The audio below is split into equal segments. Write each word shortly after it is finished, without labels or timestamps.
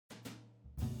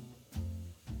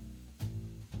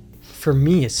for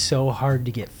me, it's so hard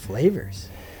to get flavors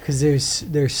because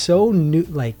they're so new,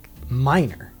 like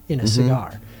minor in a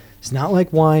cigar. It's not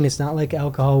like wine. It's not like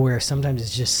alcohol where sometimes it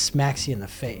just smacks you in the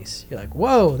face. You're like,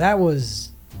 whoa, that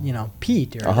was,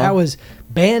 peat, or that was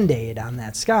Band-Aid on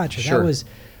that scotch, or that was,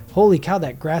 holy cow,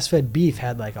 that grass-fed beef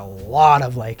had like a lot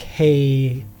of like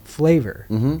hay flavor,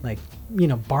 like,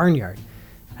 barnyard.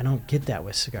 I don't get that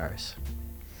with cigars.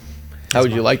 How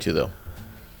would you like to, though?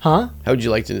 Huh? How would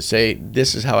you like to say,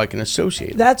 this is how I can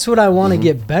associate it? That's what I want to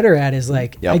get better at is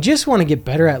like, I just want to get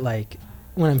better at like,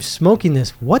 when I'm smoking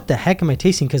this, what the heck am I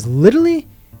tasting? Because literally,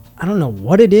 I don't know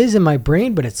what it is in my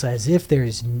brain, but it's as if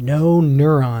there's no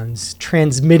neurons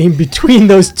transmitting between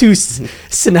those two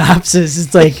synapses.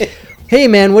 It's like, hey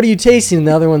man, what are you tasting? And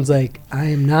the other one's like, I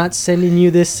am not sending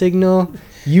you this signal.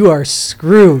 You are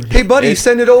screwed. Hey buddy,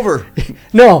 send it over.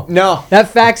 No. That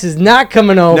fax is not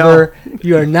coming over. No.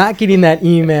 You are not getting that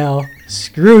email.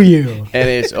 Screw you. And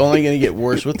it's only going to get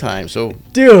worse with time. So,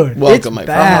 dude, welcome, it's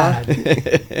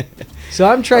bad. So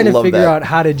I'm trying to figure out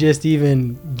how to just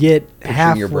even get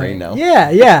halfway. Your brain now.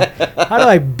 Yeah. How do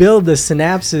I build the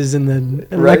synapses and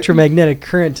the electromagnetic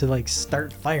current to like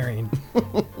start firing?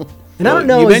 And I don't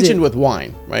know. You mentioned with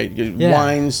wine, right?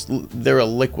 Wines, they're a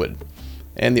liquid,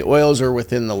 and the oils are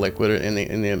within the liquid, and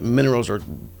the minerals are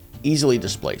easily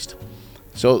displaced.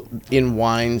 So in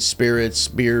wine, spirits,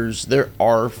 beers, there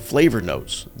are flavor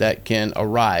notes that can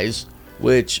arise,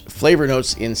 which flavor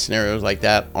notes in scenarios like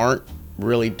that aren't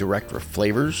really direct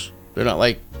flavors. They're not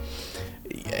like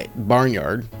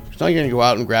barnyard. It's not you're going to go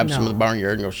out and grab some of the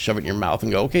barnyard and go shove it in your mouth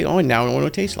and go, okay, now I know what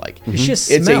it tastes like. It's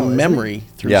just it's smell, a memory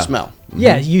through smell.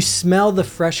 Yeah, you smell the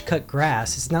fresh cut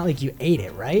grass. It's not like you ate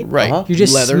it, right? Right. You're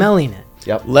just smelling it.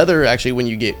 Yep. Leather, actually, when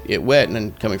you get it wet, and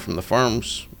then coming from the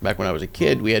farms, back when I was a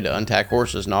kid, we had to untack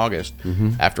horses in August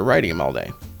after riding them all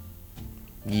day.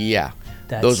 Yeah.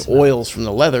 Those oils from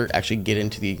the leather actually get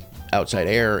into the outside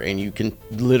air, and you can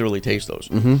literally taste those.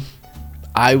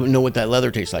 I know what that leather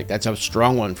tastes like. That's a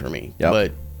strong one for me. Yep.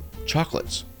 But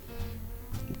chocolates,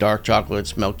 dark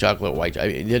chocolates, milk chocolate, white,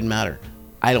 it didn't matter.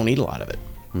 I don't eat a lot of it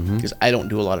because I don't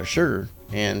do a lot of sugar,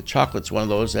 and chocolate's one of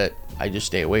those that I just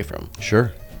stay away from.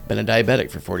 Sure. Been a diabetic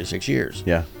for 46 years.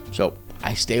 Yeah. So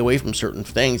I stay away from certain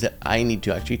things that I need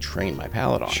to actually train my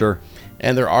palate on. Sure.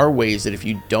 And there are ways that if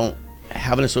you don't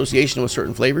have an association with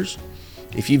certain flavors,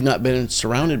 if you've not been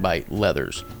surrounded by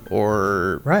leathers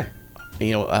or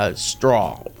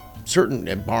straw,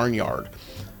 certain barnyard,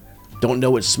 don't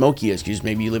know what smoky is because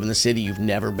maybe you live in the city, you've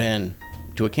never been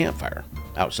to a campfire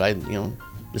outside,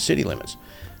 the city limits.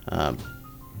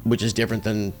 Which is different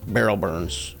than barrel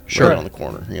burns right on the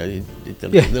corner. It's a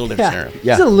little different scenario.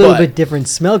 Yeah. It's a little bit different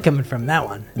smell coming from that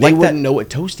one. They wouldn't know what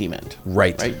toasty meant.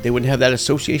 Right. They wouldn't have that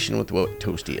association with what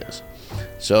toasty is.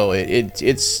 So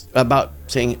it's about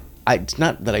saying, it's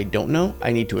not that I don't know,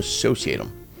 I need to associate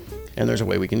them. And there's a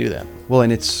way we can do that. Well,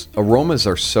 and aromas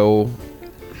are so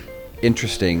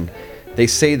interesting. They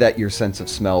say that your sense of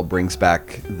smell brings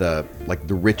back the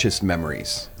richest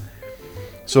memories.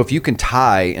 So if you can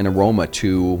tie an aroma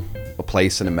to a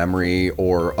place and a memory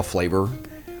or a flavor,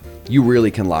 you really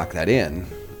can lock that in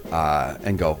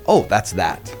and go, oh, that's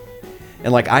that.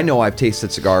 And I know I've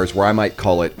tasted cigars where I might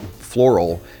call it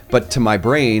floral, but to my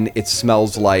brain, it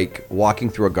smells like walking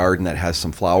through a garden that has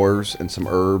some flowers and some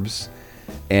herbs.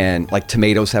 And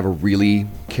tomatoes have a really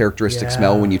characteristic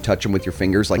smell when you touch them with your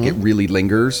fingers. It really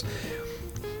lingers.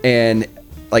 And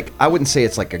I wouldn't say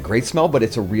it's a great smell, but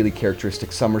it's a really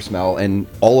characteristic summer smell, and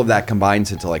all of that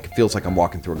combines into it feels like I'm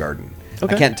walking through a garden.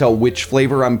 Okay. I can't tell which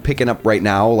flavor I'm picking up right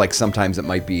now. Sometimes it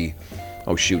might be,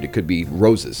 it could be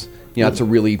roses. It's a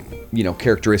really,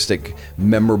 characteristic,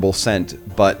 memorable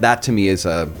scent, but that to me is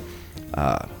a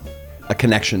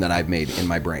connection that I've made in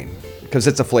my brain because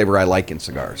it's a flavor I like in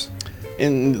cigars.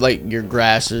 And your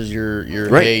grasses, your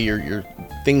hay, your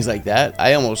things like that,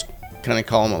 I almost kind of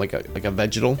call them like a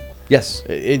vegetal. Yes.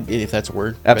 If that's a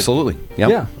word. Absolutely. Yep.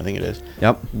 Yeah. I think it is.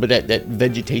 Yep. But that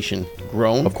vegetation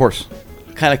grown. Of course.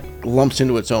 Kind of lumps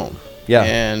into its own. Yeah.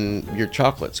 And your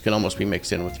chocolates can almost be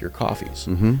mixed in with your coffees.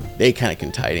 They kind of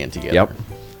can tie it in together. Yep.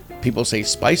 People say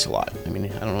spice a lot. I mean,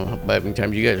 I don't know how many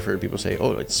times you guys have heard people say,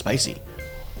 oh, it's spicy.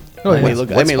 Oh, I may look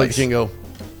at you and go,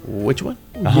 which one?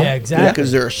 Yeah, exactly.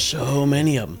 Because there are so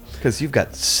many of them. Because you've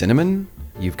got cinnamon,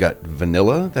 you've got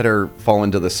vanilla that fall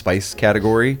into the spice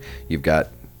category. You've got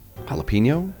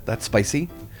jalapeno, that's spicy.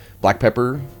 Black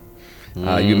pepper,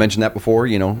 you mentioned that before.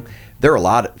 There are a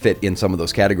lot that fit in some of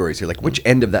those categories. You're like, which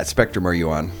end of that spectrum are you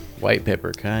on? White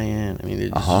pepper, cayenne. I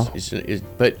mean,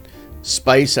 but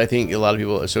spice, I think a lot of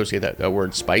people associate that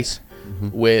word spice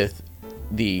with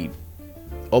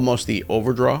almost the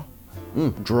overdraw.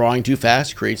 Drawing too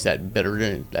fast creates that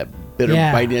bitter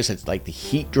Yeah. bitiness. It's like the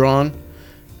heat drawn,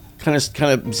 kind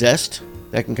of zest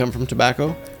that can come from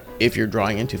tobacco if you're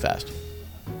drawing in too fast.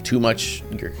 Too much,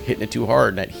 you're hitting it too hard,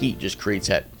 and that heat just creates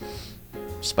that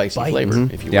spicy Bite. flavor,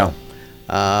 if you will.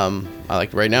 Yeah. I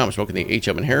like right now I'm smoking the H.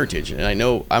 Upmann Heritage, and I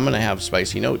know I'm going to have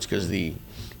spicy notes because the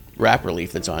wrapper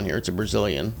leaf that's on here, it's a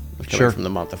Brazilian, it's coming Sure. from the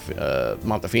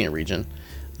Montefina region,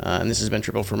 and this has been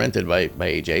triple fermented by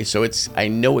AJ, so I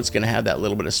know it's going to have that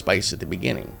little bit of spice at the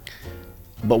beginning.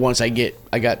 But once I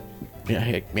got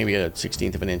maybe a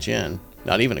 1/16 of an inch in,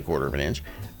 not even a quarter of an inch,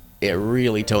 it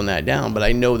really toned that down. But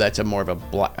I know that's a more of a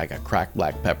like a cracked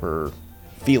black pepper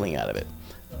feeling out of it.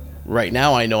 Right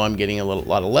now, I know I'm getting a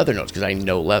lot of leather notes because I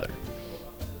know leather.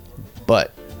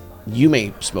 But you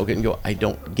may smoke it and go, I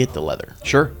don't get the leather.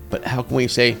 Sure. But how can we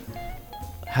say,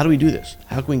 how do we do this?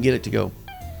 How can we get it to go?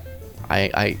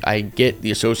 I get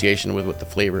the association with what the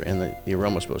flavor and the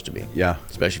aroma is supposed to be. Yeah.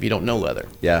 Especially if you don't know leather.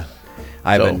 Yeah.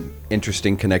 I have So- an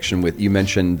interesting connection with, you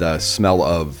mentioned the smell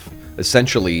of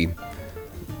essentially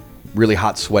really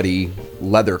hot, sweaty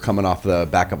leather coming off the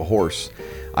back of a horse.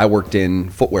 I worked in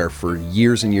footwear for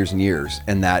years and years and years,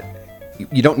 and that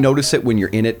you don't notice it when you're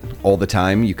in it all the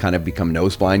time. You kind of become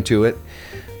nose blind to it.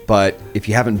 But if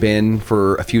you haven't been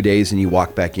for a few days and you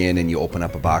walk back in and you open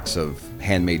up a box of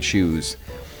handmade shoes,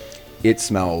 it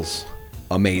smells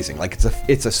amazing. Like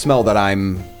it's a smell that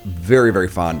I'm very, very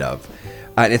fond of.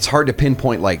 And it's hard to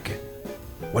pinpoint, like,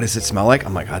 what does it smell like?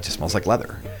 I'm like, oh, it just smells like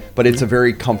leather. But it's a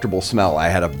very comfortable smell. I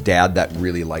had a dad that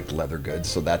really liked leather goods,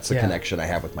 so that's a connection I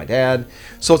have with my dad.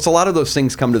 So it's a lot of those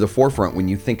things come to the forefront when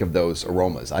you think of those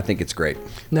aromas. I think it's great.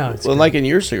 No, it's Well, good. like in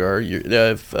your cigar,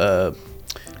 yours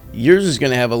is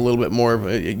going to have a little bit more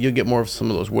you'll get more of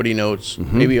some of those woody notes,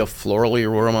 maybe a florally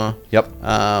aroma. Yep.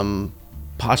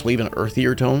 Possibly even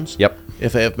earthier tones. Yep.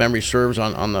 If memory serves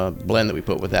on the blend that we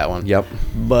put with that one. Yep.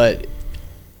 But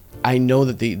I know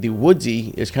that the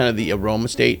woodsy is kind of the aroma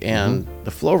state and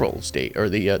the floral state, or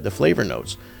the flavor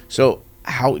notes. So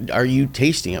how are you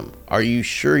tasting them? Are you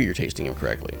sure you're tasting them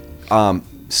correctly?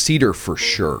 Cedar for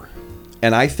sure.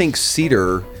 And I think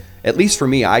cedar, at least for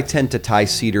me, I tend to tie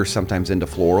cedar sometimes into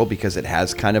floral because it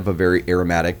has kind of a very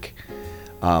aromatic,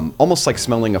 almost like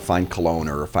smelling a fine cologne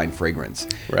or a fine fragrance.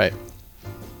 Right.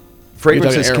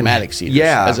 Fragrances You're talking can- aromatic cedars,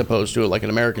 yeah, as opposed to like an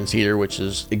American cedar, which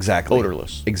is exactly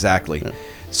odorless. Exactly.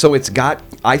 So it's got,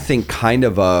 I think, kind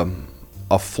of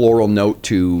a floral note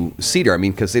to cedar. I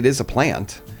mean, because it is a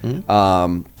plant.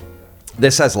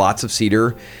 This has lots of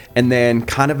cedar, and then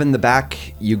kind of in the back,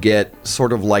 you get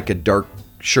sort of like a dark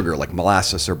sugar, like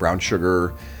molasses or brown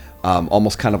sugar,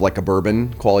 almost kind of like a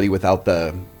bourbon quality without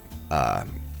the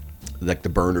like the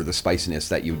burn or the spiciness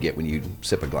that you would get when you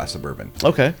sip a glass of bourbon.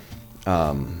 Okay.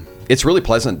 It's really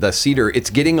pleasant. The cedar, it's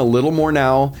getting a little more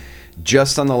now.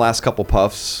 Just on the last couple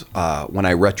puffs, when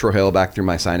I retrohale back through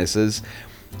my sinuses,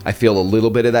 I feel a little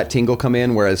bit of that tingle come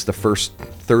in, whereas the first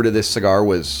third of this cigar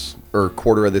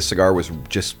quarter of this cigar was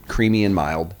just creamy and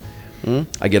mild.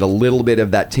 I get a little bit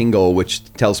of that tingle, which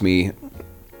tells me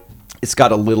it's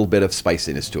got a little bit of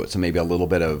spiciness to it. So maybe a little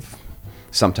bit of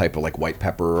some type of like white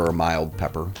pepper or a mild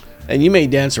pepper. And you may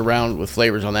dance around with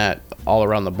flavors on that all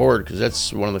around the board, because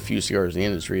that's one of the few cigars in the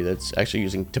industry that's actually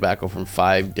using tobacco from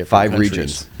 5 different countries.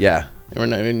 regions. Yeah. And we're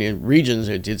not in regions.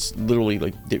 It's literally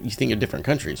like you think of different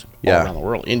countries all Yeah. around the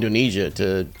world. Indonesia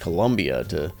to Colombia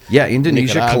to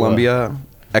Indonesia, Nicaragua. Colombia,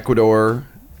 Ecuador,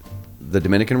 the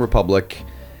Dominican Republic,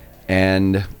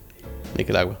 and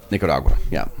Nicaragua. Nicaragua.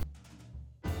 Yeah.